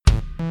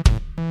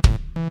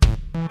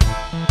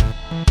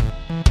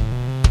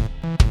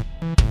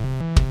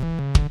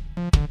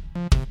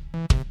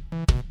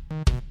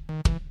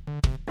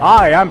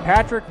Hi, I'm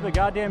Patrick, the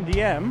goddamn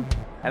DM.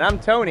 And I'm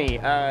Tony,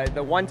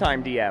 the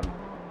one-time DM.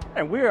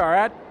 And we are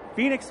at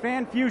Phoenix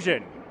Fan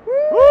Fusion.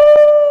 Woo!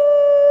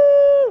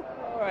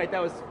 Alright, that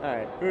was...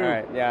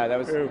 Alright, yeah, that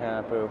was... Boo.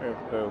 Boo.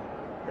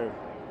 Boo.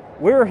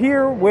 We're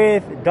here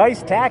with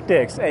Dice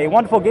Tactics, a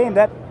wonderful game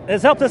that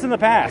has helped us in the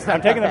past.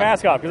 I'm taking the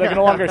mask off because I can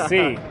no longer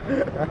see.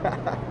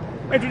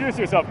 Introduce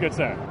yourself, good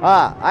sir.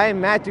 I am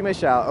Matt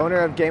Dumichel, owner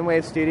of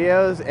GameWave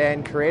Studios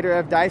and creator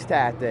of Dice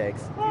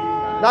Tactics.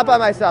 Not by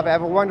myself. I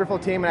have a wonderful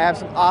team, and I have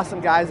some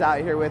awesome guys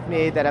out here with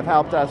me that have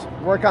helped us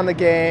work on the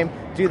game,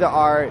 do the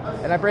art,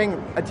 and I bring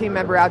a team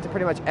member out to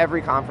pretty much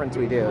every conference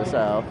we do.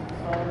 So,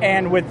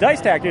 and with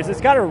Dice Tactics, it's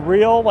got a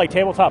real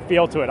tabletop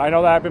feel to it. I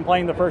know that I've been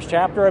playing the first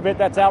chapter of it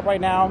that's out right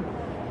now,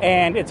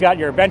 and it's got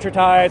your adventure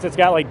ties. It's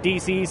got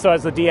DC, so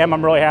as the DM,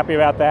 I'm really happy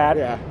about that.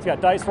 Yeah. It's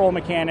got dice roll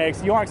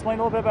mechanics. You want to explain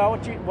a little bit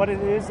about what it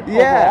is?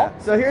 Yeah.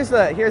 Overall?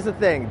 So here's the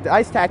thing.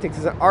 Dice Tactics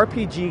is an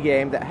RPG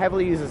game that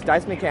heavily uses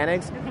dice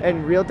mechanics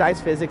and real dice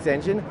physics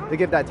engine to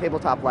give that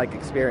tabletop-like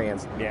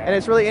experience. Yeah. And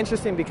it's really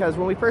interesting because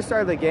when we first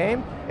started the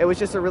game, it was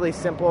just a really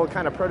simple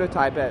kind of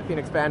prototype at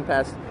Phoenix Fan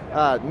Fest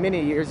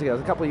many years ago,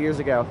 a couple of years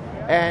ago.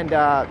 And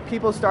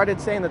people started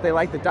saying that they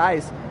liked the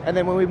dice. And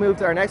then when we moved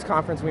to our next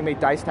conference, we made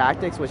Dice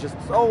Tactics, which is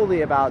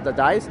solely about the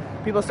dice.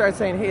 People started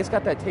saying, hey, it's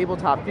got that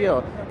tabletop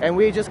feel. And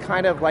we just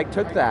kind of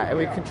took that and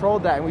we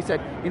controlled that. And we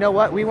said, you know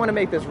what? We want to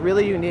make this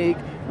really unique,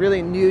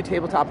 really new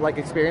tabletop-like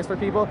experience for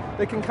people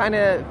that can kind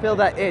of fill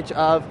that itch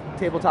of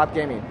tabletop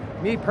gaming.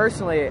 Me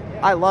personally,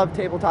 I love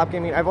tabletop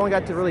gaming. I've only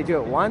got to really do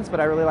it once, but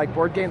I really like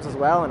board games as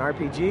well and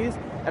RPGs.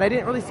 And I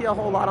didn't really see a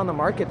whole lot on the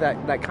market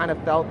that kind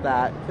of filled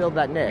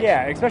that niche.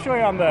 Yeah,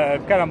 especially on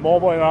the kind of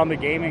mobile and on the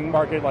gaming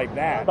market like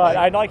that. But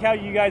I like how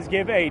you guys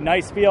give a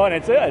nice feel, and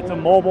it's a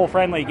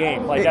mobile-friendly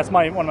game. That's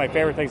one of my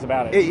favorite things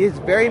about it. It is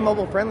very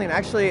mobile-friendly, and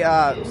actually,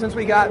 since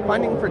we got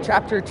funding for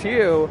Chapter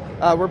 2,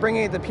 we're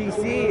bringing it to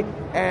PC,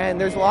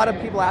 and there's a lot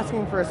of people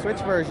asking for a Switch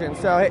version.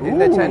 So, hey,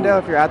 Nintendo,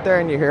 if you're out there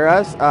and you hear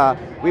us,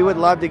 we would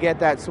love to get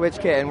that Switch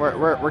kit, and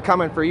we're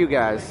coming for you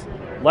guys.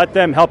 Let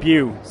them help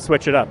you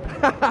switch it up.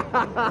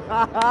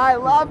 I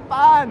love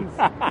puns.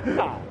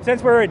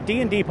 Since we're a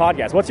D&D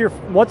podcast,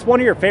 what's one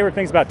of your favorite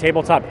things about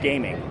tabletop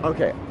gaming?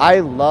 Okay,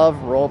 I love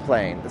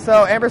role-playing.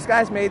 So Amber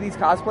Sky's made these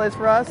cosplays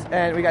for us,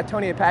 and we got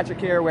Tony and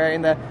Patrick here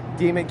wearing the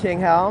Demon King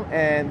helm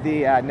and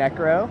the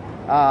Necro,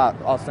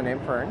 also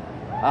named Fern.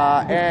 So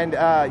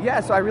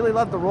I really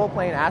love the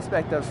role-playing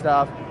aspect of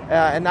stuff.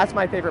 And that's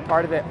my favorite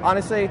part of it.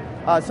 Honestly,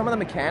 some of the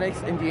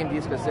mechanics in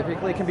D&D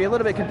specifically can be a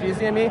little bit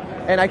confusing to me,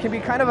 and I can be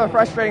kind of a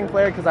frustrating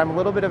player because I'm a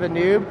little bit of a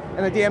noob,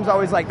 and the DM's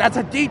always like, that's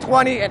a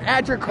D20 and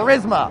add your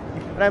charisma.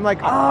 And I'm like,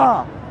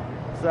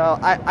 So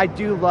I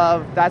do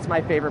love, that's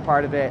my favorite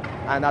part of it,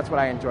 and that's what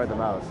I enjoy the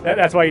most.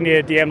 That's why you need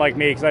a DM like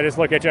me, because I just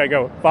look at you, I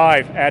go,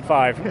 5, add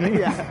 5.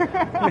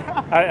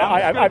 Yeah.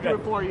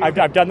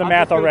 I've done the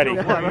math already.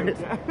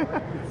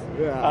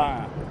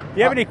 Yeah. Do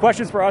you have any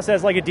questions for us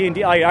as a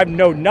D&D? I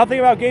know nothing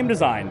about game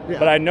design,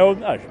 but I know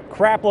a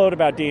crap load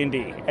about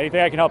D&D. Anything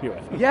I can help you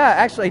with? Yeah,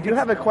 actually, I do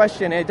have a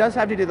question. It does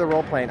have to do with the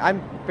role-playing. I'm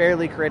a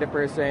fairly creative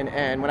person,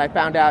 and when I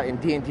found out in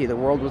D&D the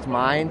world was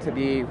mine to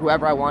be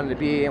whoever I wanted to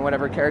be and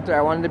whatever character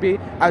I wanted to be,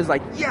 I was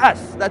like,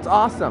 yes, that's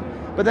awesome.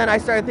 But then I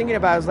started thinking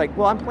about it, I was like,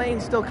 well, I'm playing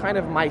still kind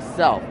of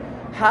myself.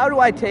 How do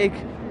I take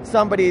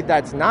somebody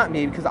that's not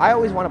me, because I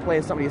always want to play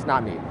as somebody who's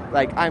not me.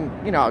 I'm,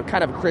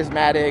 kind of a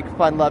charismatic,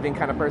 fun-loving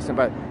kind of person,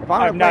 but if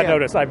I've not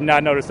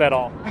noticed at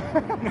all.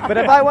 But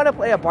if I want to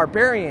play a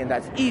barbarian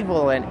that's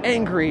evil and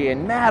angry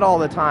and mad all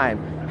the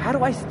time, how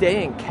do I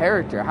stay in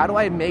character? How do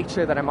I make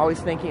sure that I'm always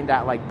thinking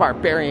that,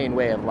 barbarian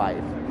way of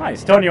life?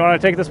 Nice. Tony, you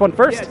want to take this one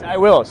first? Yes, I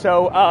will.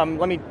 So,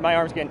 my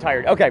arm's getting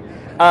tired. Okay.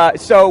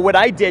 So what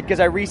I did, because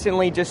I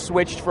recently just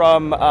switched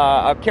from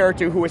a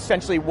character who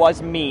essentially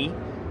was me,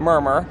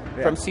 Murmur,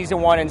 from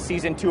Season 1 and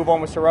Season 2 of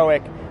Almost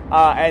Heroic.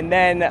 And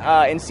then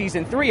in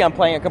Season 3, I'm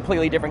playing a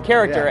completely different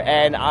character.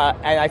 Yeah. And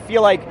I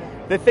feel like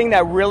the thing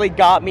that really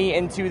got me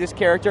into this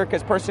character,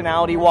 because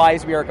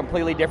personality-wise we are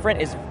completely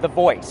different, is the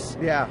voice.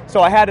 Yeah.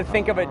 So I had to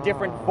think of a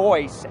different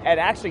voice, and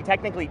actually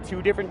technically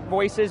 2 different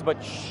voices, but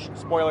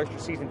spoilers for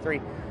Season 3.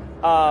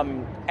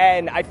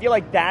 And I feel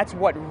like that's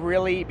what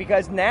really,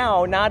 because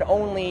now not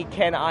only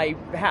do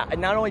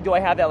I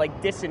have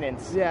that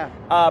dissonance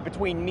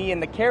between me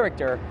and the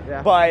character,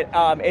 but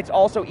it's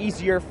also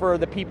easier for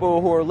the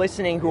people who are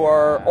listening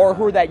or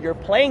who that you're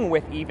playing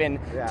with even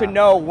to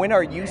know when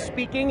are you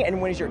speaking and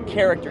when is your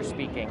character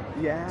speaking.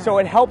 Yeah. So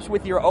it helps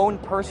with your own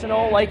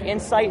personal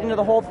insight into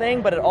the whole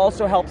thing, but it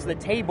also helps the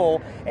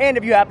table. And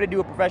if you happen to do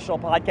a professional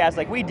podcast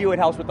like we do, it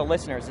helps with the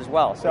listeners as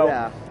well. So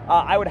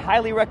I would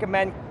highly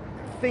recommend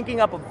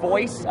thinking up a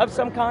voice of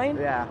some kind.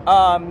 Yeah.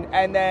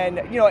 And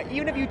then,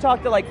 even if you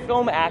talk to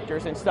film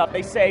actors and stuff,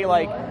 they say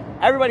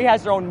everybody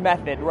has their own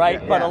method,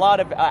 right? But a lot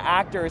of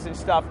actors and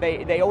stuff,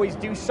 they always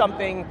do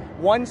something,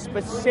 one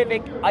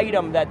specific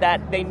item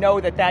that they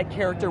know that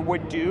character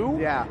would do.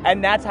 Yeah.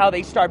 And that's how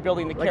they start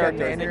building the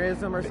character. Like a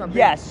mannerism or something?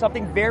 Yes,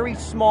 something very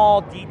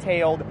small,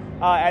 detailed,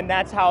 and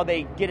that's how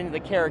they get into the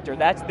character.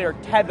 That's their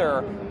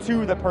tether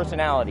to the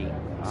personality.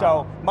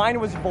 So mine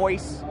was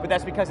voice, but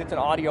that's because it's an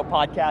audio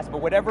podcast.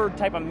 But whatever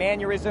type of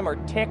mannerism or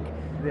tick,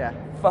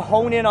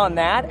 hone in on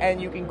that,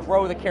 and you can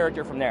grow the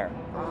character from there.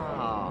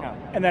 Yeah.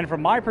 And then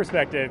from my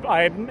perspective,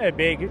 I'm a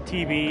big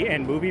TV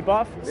and movie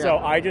buff, so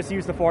I just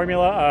use the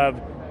formula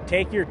of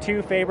take your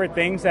two favorite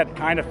things that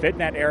kind of fit in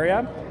that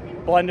area,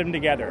 blend them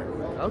together.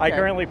 Okay. I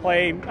currently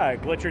play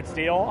Glitchered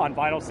Steel on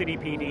Vinyl City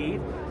PD,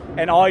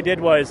 and all I did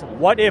was,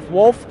 what if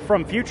Wolf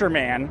from Future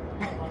Man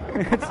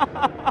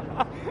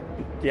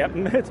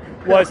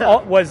was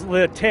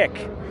the Tick?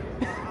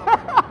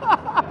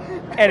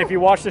 And if you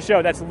watch the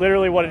show, that's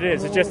literally what it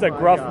is. It's just a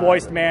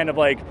gruff-voiced man of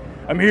like,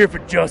 I'm here for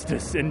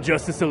justice and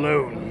justice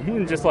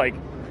alone. Just like,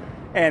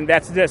 and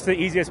that's just the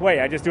easiest way.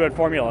 I just do a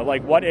formula.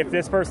 Like, what if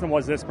this person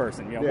was this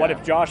person? What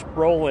if Josh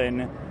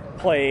Brolin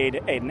played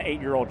an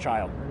 8-year-old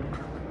child?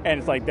 And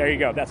it's like, there you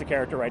go. That's a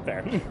character right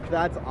there.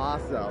 That's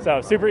awesome.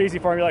 So super easy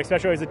formula,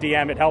 especially as a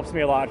DM. It helps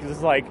me a lot because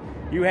it's like,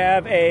 you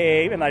have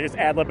and I just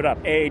ad-lib it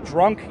up, a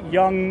drunk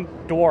young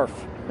dwarf.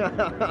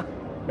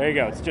 There you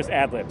go. It's just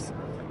ad-libs.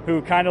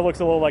 Who kind of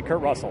looks a little like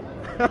Kurt Russell.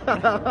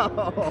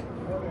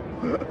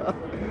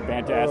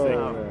 Fantastic.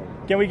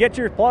 Can we get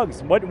your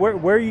plugs?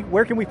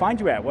 Where can we find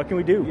you at? What can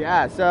we do?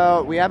 Yeah,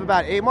 so we have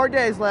about 8 more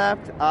days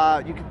left.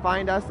 You can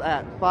find us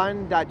at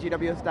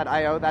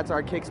fund.gws.io. That's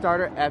our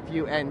Kickstarter,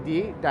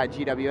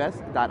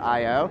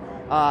 fund.gws.io.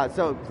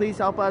 So please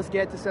help us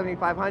get to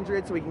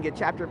 7,500 so we can get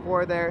Chapter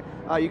 4 there.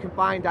 You can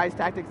find Dice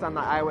Tactics on the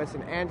iOS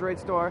and Android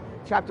store.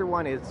 Chapter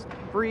 1 is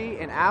free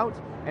and out,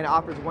 and it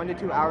offers 1 to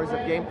 2 hours of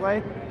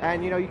gameplay.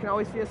 And, you can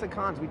always see us at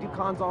cons. We do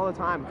cons all the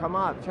time. Come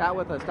up, chat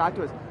with us, talk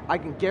to us. I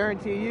can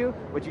guarantee you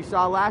what you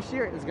saw last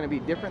year is going to be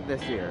different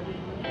this year.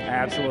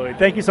 Absolutely.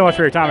 Thank you so much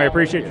for your time. I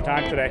appreciate your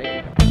time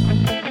today.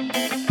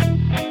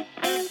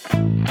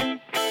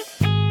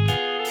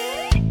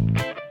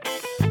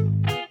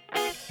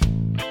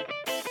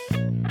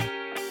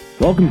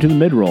 Welcome to the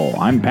mid-roll.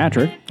 I'm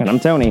Patrick. And I'm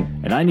Tony.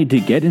 And I need to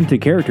get into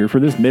character for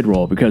this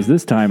mid-roll because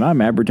this time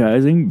I'm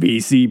advertising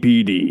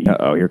VCPD.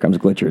 Uh-oh, here comes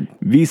Glitchered.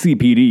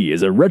 VCPD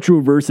is a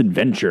retroverse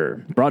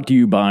adventure brought to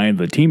you by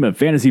the team of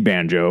Fantasy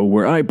Banjo,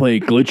 where I play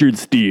Glitchered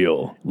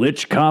Steel,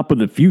 Lich Cop of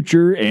the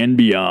future and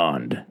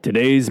beyond.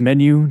 Today's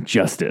menu,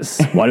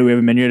 justice. Why do we have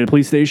a menu at a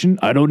police station?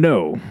 I don't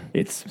know.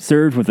 It's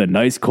served with a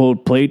nice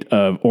cold plate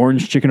of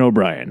orange chicken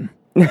O'Brien.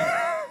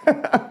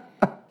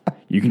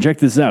 You can check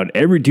this out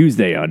every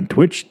Tuesday on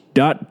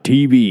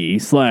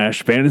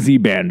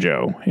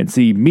twitch.tv/fantasybanjo and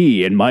see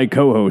me and my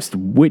co-host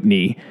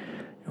Whitney,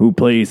 who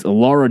plays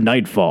Laura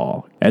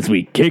Nightfall, as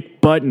we kick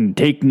butt and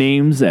take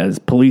names as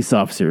police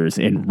officers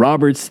in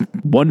Robert's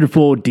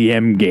wonderful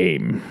DM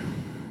game.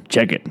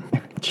 Check it.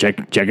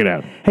 Check it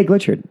out. Hey,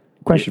 Glitchered,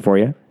 question for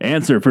you.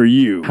 Answer for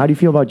you. How do you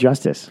feel about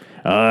justice?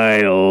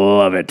 I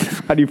love it.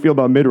 How do you feel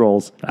about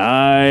mid-rolls?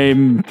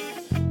 I'm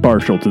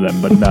partial to them,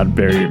 but not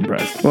very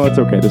impressed. Well, it's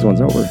okay. This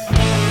one's over.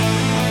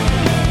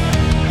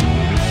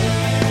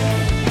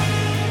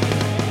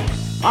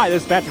 Hi,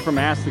 this is Patrick from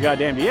Ask the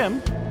Goddamn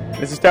DM.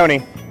 This is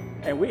Tony.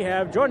 And we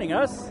have joining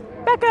us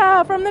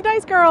Becca from the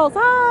Dice Girls.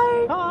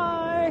 Hi.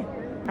 Hi.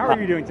 How are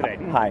you doing today?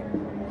 Hi.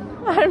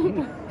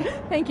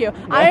 Thank you.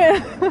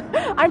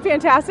 I'm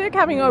fantastic,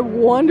 having a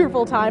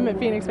wonderful time at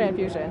Phoenix Fan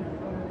Fusion.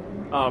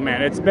 Oh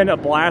man, it's been a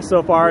blast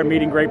so far,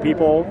 meeting great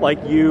people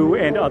like you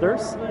and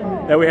others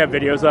that we have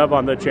videos of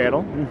on the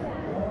channel.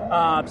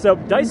 So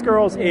Dice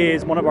Girls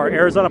is one of our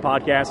Arizona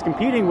podcasts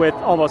competing with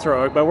Almost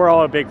Heroic, but we're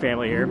all a big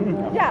family here.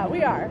 Yeah,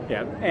 we are.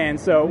 Yeah. And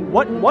so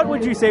what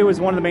would you say was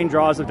one of the main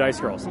draws of Dice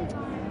Girls?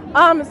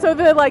 So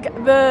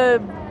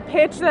the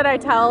pitch that I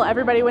tell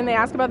everybody when they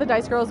ask about the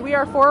Dice Girls, we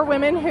are 4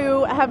 women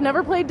who have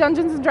never played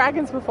Dungeons &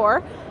 Dragons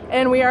before,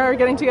 and we are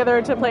getting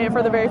together to play it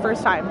for the very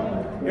first time.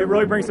 It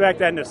really brings back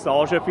that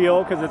nostalgia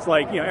feel, because it's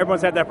like,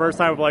 everyone's had that first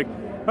time of like,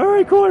 all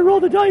right, cool, I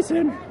rolled the dice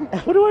in.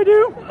 What do I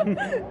do?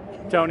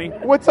 Tony?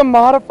 What's a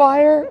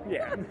modifier?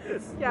 Yeah.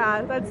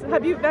 Yeah,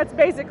 that's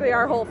basically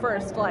our whole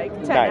first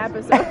 10 Nice.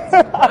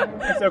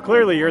 episodes. So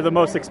clearly you're the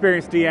most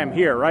experienced DM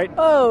here, right?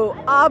 Oh,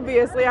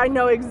 obviously I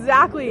know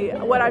exactly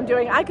what I'm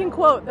doing. I can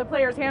quote the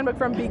player's handbook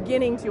from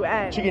beginning to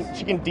end. She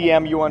can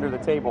DM you under the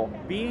table.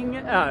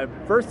 Being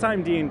first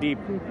time D&D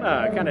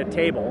kind of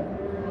table,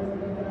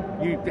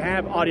 you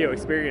have audio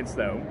experience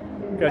though,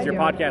 because your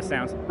podcast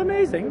sounds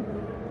amazing.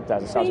 It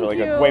does. It sounds Thank really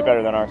you. good. Way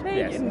better than ours.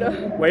 Thank you.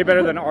 Way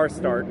better than our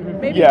start.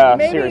 Maybe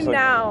seriously.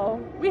 now.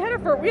 We had a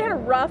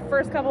rough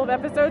first couple of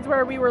episodes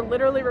where we were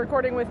literally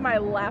recording with my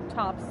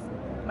laptop's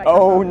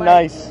microphone. Oh,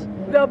 nice.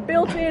 The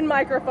built-in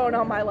microphone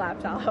on my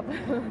laptop.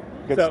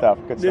 Good stuff.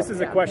 This is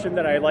a question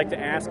that I like to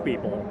ask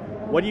people.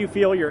 What do you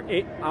feel your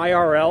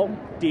IRL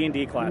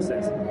D&D class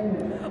is?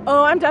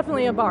 Oh, I'm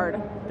definitely a bard.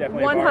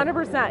 Definitely a bard.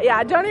 100%.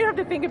 Yeah, don't even have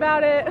to think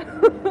about it.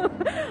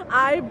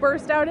 I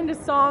burst out into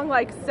song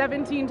like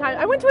 17 times.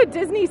 I went to a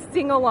Disney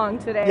sing-along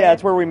today. Yeah,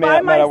 that's where we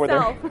met over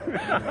there.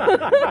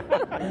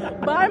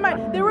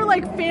 There were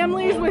like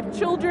families with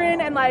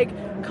children and like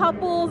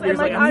couples, and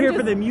like I'm here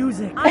for the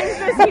music. I'm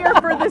just here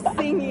for the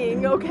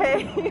singing,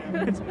 okay?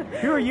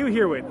 Who are you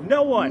here with?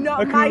 No one. No,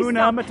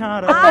 Hakuna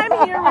Matata.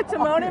 I'm here with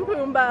Timon and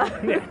Pumbaa.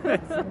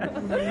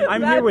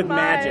 I'm here with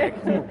magic.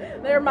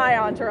 They're my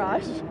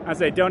entourage. I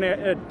say,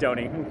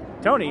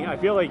 Tony, I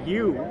feel like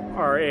you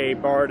are a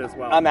bard as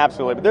well. I'm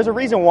absolutely. But there's a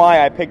reason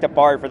why I picked up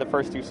Bard for the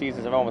first 2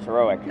 seasons of Almost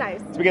Heroic.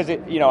 Nice. It's because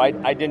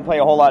I didn't play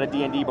a whole lot of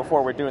D&D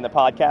before we're doing the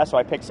podcast, so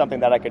I picked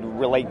something that I could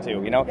relate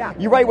to. Yeah.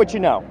 You write what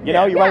you know. You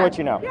write what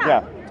you know.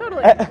 Yeah.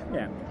 Totally.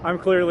 Yeah, I'm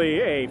clearly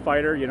a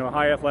fighter.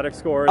 High athletic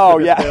scores. Oh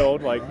yeah.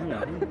 Build,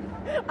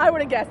 I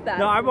would have guessed that.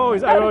 No, I've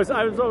always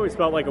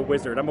felt like a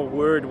wizard. I'm a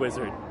word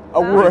wizard.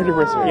 A word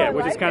wizard. Yeah,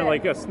 which is kind of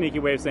like a sneaky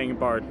way of saying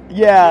bard.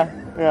 Yeah.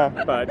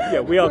 But yeah,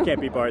 we all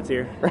can't be bards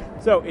here.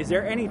 So, is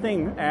there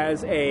anything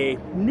as a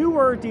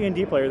newer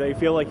D&D player that you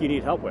feel like you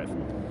need help with?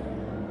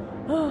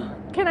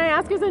 Can I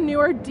ask, as a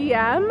newer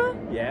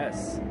DM?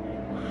 Yes.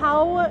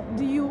 How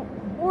do you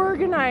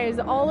organize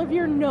all of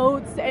your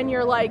notes and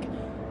your like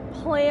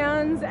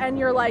plans and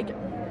your like?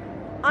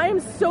 I'm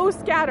so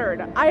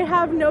scattered. I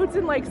have notes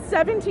in like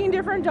 17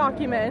 different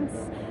documents,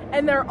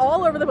 and they're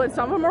all over the place.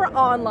 Some of them are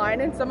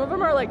online, and some of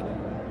them are like,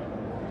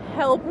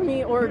 help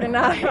me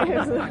organize.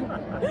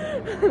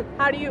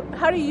 How do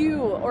you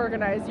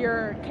organize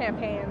your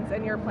campaigns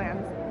and your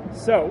plans?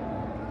 So,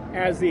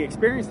 as the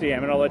experienced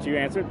DM, and I'll let you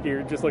answer.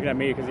 You're just looking at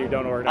me because you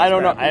don't organize. I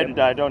don't know.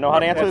 I don't know how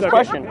to answer this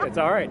question. It's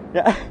all right.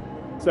 Yeah.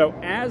 So,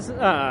 as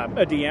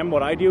a DM,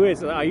 what I do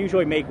is I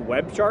usually make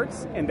web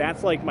charts, and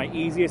that's like my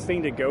easiest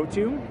thing to go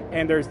to.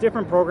 And there's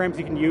different programs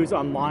you can use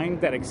online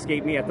that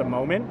escape me at the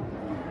moment.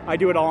 I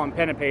do it all on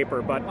pen and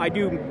paper, but I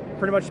do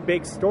pretty much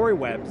big story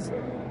webs,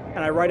 and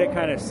I write it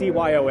kind of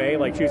CYOA,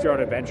 like choose your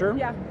own adventure.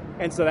 Yeah.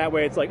 And so that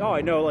way it's like, oh,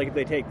 I know like if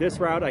they take this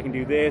route, I can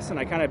do this, and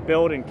I kind of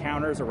build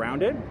encounters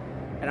around it.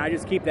 And I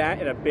just keep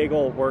that in a big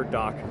old Word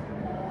doc.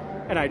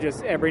 And I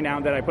just, every now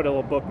and then I put a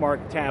little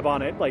bookmark tab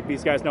on it. Like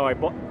these guys know I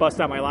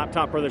bust out my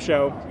laptop for the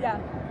show. Yeah.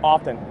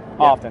 Often.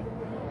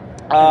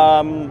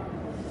 Yeah.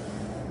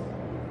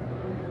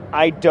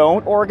 I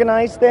don't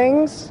organize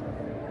things.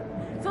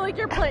 So like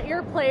your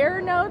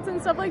player notes and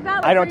stuff like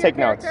that? Like I don't for your take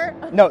notes.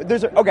 character? No,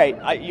 okay,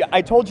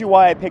 I told you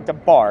why I picked a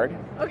bard.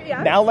 Okay,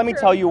 yeah. Now let me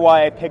tell you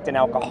why I picked an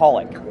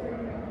alcoholic.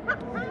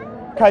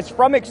 Because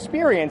from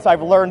experience,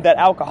 I've learned that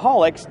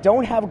alcoholics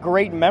don't have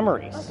great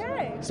memories.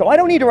 Okay. So I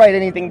don't need to write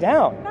anything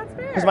down. That's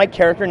fair. Because my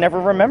character never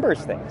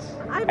remembers things.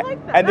 I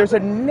like that. And there's a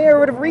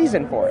narrative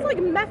reason for It's it.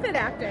 like method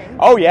acting.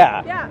 Oh,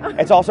 yeah. Yeah.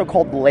 It's also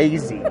called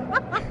lazy.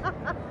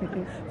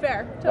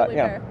 Fair. Totally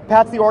fair.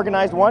 Pat's the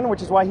organized one,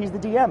 which is why he's the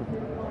DM.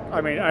 I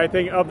mean, I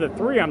think of the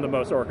three, I'm the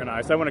most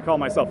organized. I want to call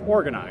myself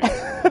organized.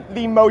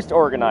 The most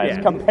organized,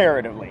 Yeah.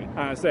 comparatively.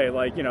 Say,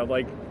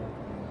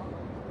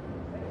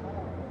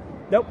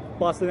 nope,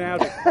 lost it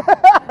out.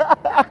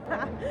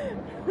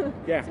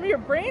 Yeah. So your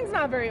brain's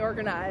not very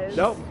organized.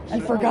 Nope. He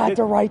forgot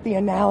to write the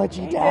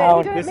analogy He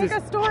down. didn't make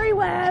a story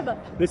web.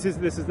 This is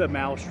the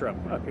maelstrom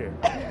up here.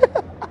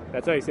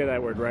 That's how you say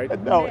that word, right?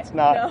 No, it's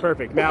not. No.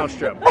 Perfect,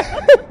 maelstrom.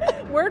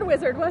 Word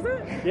wizard, was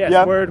it? Yes,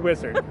 Yep. word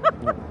wizard.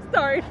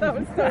 Sorry, that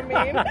was so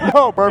mean.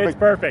 No, It's perfect.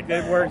 perfect.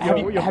 It works.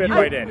 You'll fit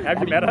right in. Have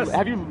you met us?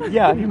 Have you met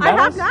I have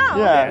us? now.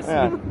 Yeah, Yes.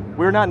 yeah.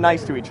 We're not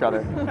nice to each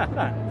other.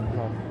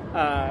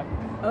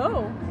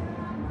 Oh.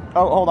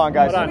 Oh, hold on,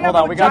 guys. Hold on. Hold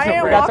on. We got some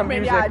Walkman,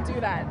 music. yeah, do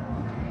that.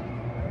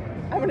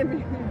 I'm gonna be.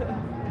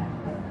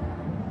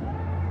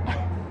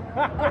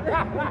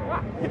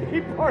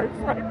 He parks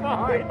right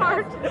behind.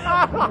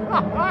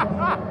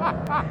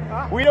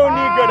 We don't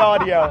need good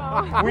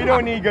audio. We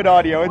don't need good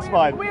audio. It's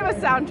fine. We have a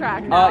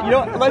soundtrack now.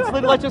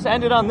 Let's just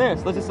end it on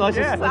this. Let's just on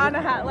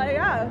a hat, like,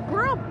 yeah.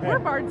 We're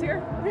bards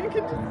here. We can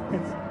just.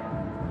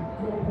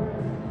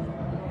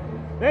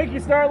 Thank you,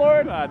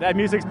 Star-Lord. That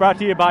music's brought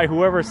to you by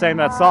whoever sang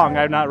that song.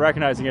 I'm not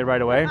recognizing it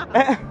right away.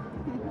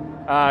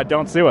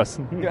 Don't sue us.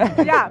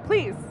 Yeah,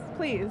 please.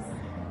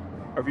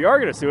 Or if you are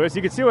going to sue us,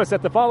 you can sue us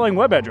at the following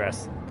web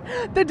address.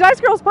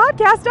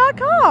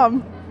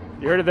 TheDiceGirlsPodcast.com.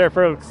 You heard it there,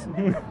 folks.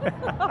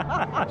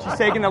 She's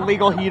taking the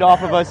legal heat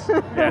off of us.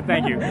 Yeah,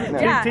 thank you.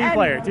 Yeah, Team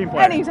player.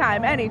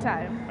 Anytime.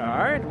 All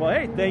right. Well,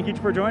 hey, thank you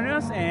for joining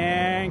us,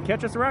 and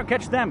catch us around.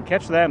 Catch them.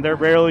 They're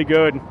rarely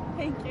good.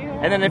 Thank you.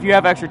 And then if you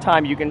have extra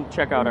time, you can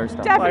check out our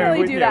stuff.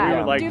 Definitely do We that.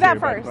 would like Do to, that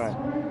but-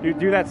 first.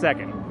 Do that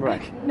second.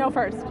 Right. No,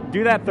 first.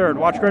 Do that third.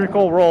 Watch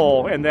Critical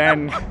Role, and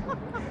then...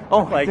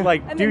 like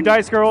And do then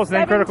Dice Girls,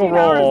 then Critical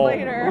 17 hours Role.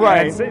 later.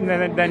 Right. And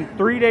then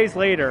 3 days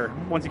later,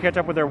 once you catch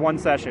up with their one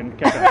session,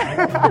 catch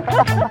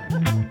up.